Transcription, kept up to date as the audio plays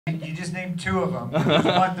You just named two of them.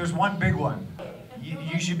 There's one big one.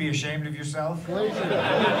 You should be ashamed of yourself.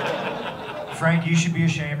 Frank, you should be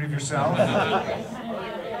ashamed of yourself.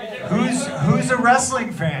 Who's a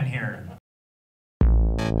wrestling fan here?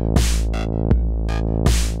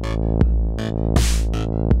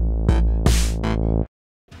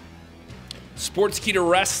 Sportskeeda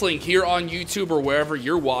Wrestling here on YouTube or wherever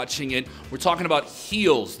you're watching it. We're talking about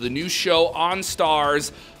Heels, the new show on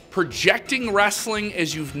Starz, projecting wrestling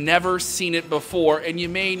as you've never seen it before. And you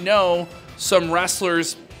may know some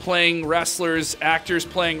wrestlers playing wrestlers, actors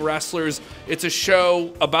playing wrestlers. It's a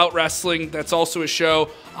show about wrestling that's also a show.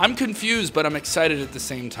 I'm confused, but I'm excited at the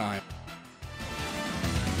same time.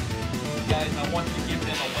 Guys, I want to give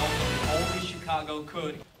them a welcome only Chicago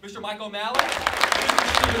could. Mr. Mike O'Malley, Mr.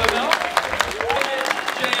 Steve Lavelle, and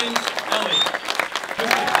James Elliott. Mr.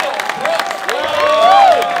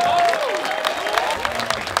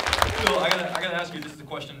 Phil, I gotta ask you, this is a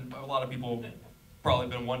question a lot of people probably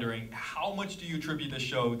been wondering. How much do you attribute this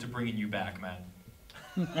show to bringing you back, man?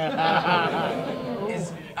 100%.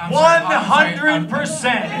 It's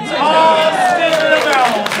all Steve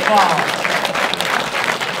Lavelle's fault.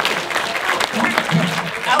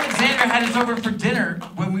 Alexander had us over for dinner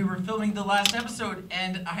when we were filming the last episode,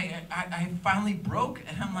 and I finally broke,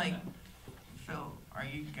 and I'm like, Phil, are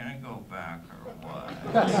you gonna go back or what?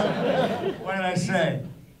 What did I say?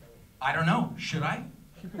 I don't know. Should I?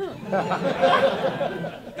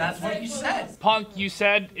 That's what you said. Punk, you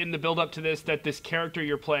said in the build-up to this that this character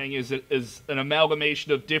you're playing is an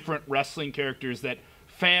amalgamation of different wrestling characters that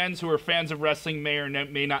fans who are fans of wrestling may or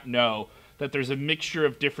may not know, that there's a mixture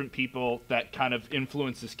of different people that kind of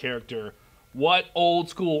influence this character. What old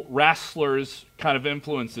school wrestlers kind of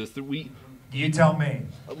influences that we? You tell me.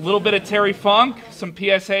 A little bit of Terry Funk, some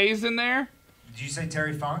PSAs in there. Did you say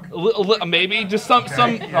Terry Funk? Maybe just some.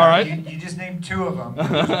 Okay. Yeah, all right. You just named two of them.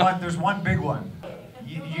 There's one big one.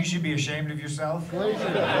 You should be ashamed of yourself.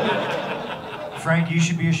 Frank, you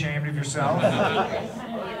should be ashamed of yourself.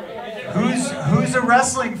 Who's a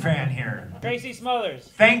wrestling fan here? Tracy Smothers.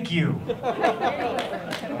 Thank you.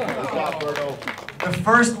 The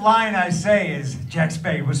first line I say is, Jack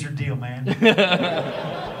Spade, what's your deal, man?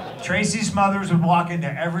 Tracy Smothers would walk into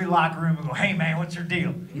every locker room and go, hey, man, what's your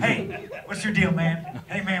deal? Hey, what's your deal, man?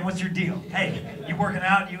 Hey, man, what's your deal? Hey, you working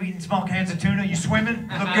out? You eating small cans of tuna? You swimming?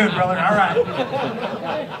 You look good, brother. All right.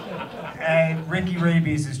 Hey, Ricky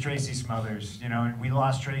Rabies is Tracy Smothers. You know, and we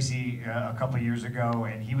lost Tracy a couple years ago,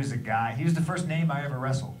 and he was a guy. He was the first name I ever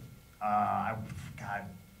wrestled. I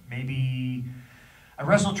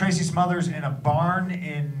wrestled Tracy Smothers in a barn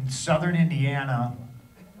in southern Indiana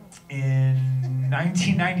in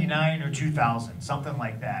 1999 or 2000, something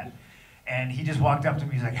like that. And he just walked up to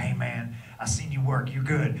me. He's like, "Hey man, I seen you work. You're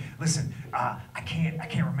good. Listen, I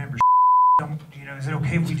can't remember. You know, is it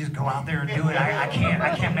okay if we just go out there and do it? I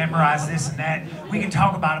can't memorize this and that. We can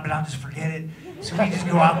talk about it, but I'll just forget it. So we just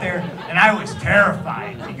go out there." And I was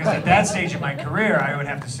terrified because at that stage of my career, I would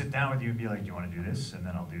have to sit down with you and be like, "Do you want to do this? And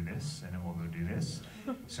then I'll do this, and then we'll go do this."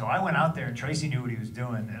 So I went out there, and Tracy knew what he was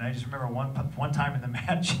doing. And I just remember one time in the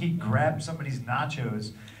match, he grabbed somebody's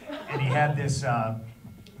nachos, and he had this the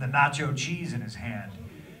nacho cheese in his hand.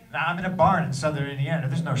 Now, I'm in a barn in southern Indiana.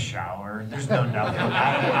 There's no shower. There's no nothing.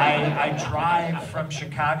 I drive from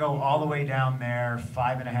Chicago all the way down there,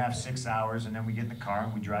 5.5, 6 hours, and then we get in the car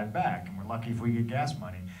and we drive back. And we're lucky if we get gas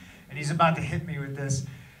money. And he's about to hit me with this,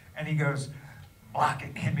 and he goes, "Block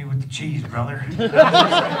it, hit me with the cheese, brother."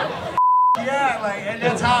 Yeah, and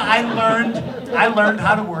that's how I learned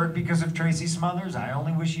how to work because of Tracy Smothers. I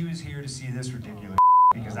only wish he was here to see this ridiculous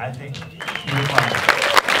because I think he would love it.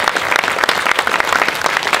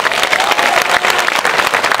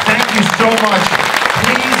 Thank you so much.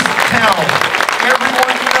 Please tell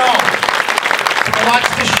everyone you know to watch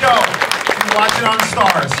the show. You watch it on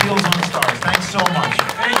Starz. Heels on Starz. Thanks so much.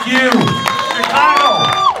 Thank you,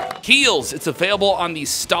 Chicago. Heels, it's available on the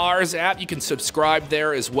Starz app. You can subscribe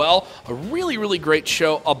there as well. A really, really great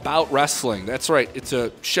show about wrestling. That's right, it's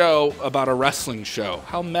a show about a wrestling show.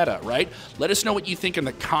 How meta, right? Let us know what you think in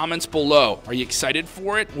the comments below. Are you excited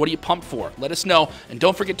for it? What are you pumped for? Let us know. And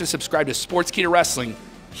don't forget to subscribe to Sportskeeda Wrestling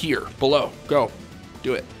here below. Go.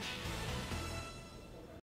 Do it.